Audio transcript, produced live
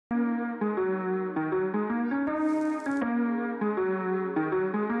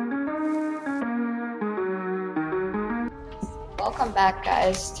Welcome back,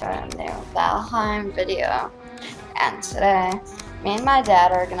 guys, to our new Valheim video. And today, me and my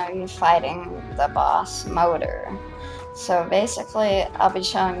dad are going to be fighting the boss, MODER. So basically, I'll be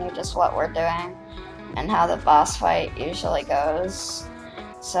showing you just what we're doing and how the boss fight usually goes.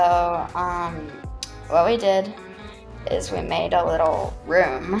 So, what we did is we made a little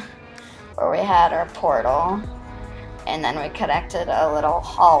room where we had our portal, and then we connected a little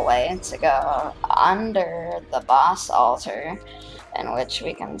hallway to go under the boss altar, in which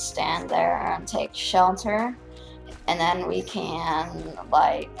we can stand there and take shelter, and then we can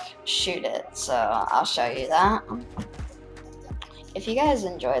like shoot it. So I'll show you that. If you guys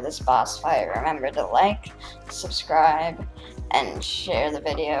enjoy this boss fight, remember to like, subscribe, and share the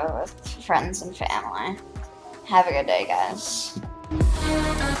video with friends and family. Have a good day, guys.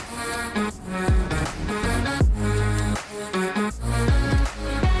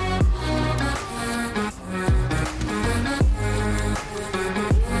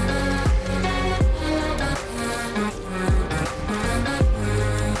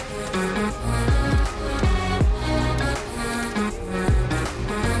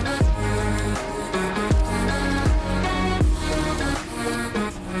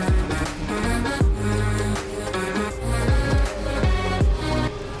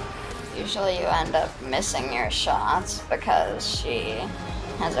 Usually you end up missing your shots because she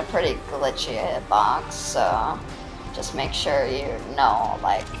has a pretty glitchy hitbox, so just make sure you know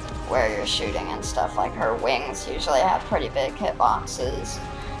like where you're shooting and stuff. Like her wings usually have pretty big hitboxes,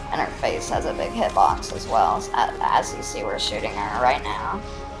 and her face has a big hitbox as well, as you see we're shooting her right now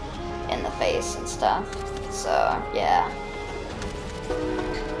in the face and stuff. So yeah.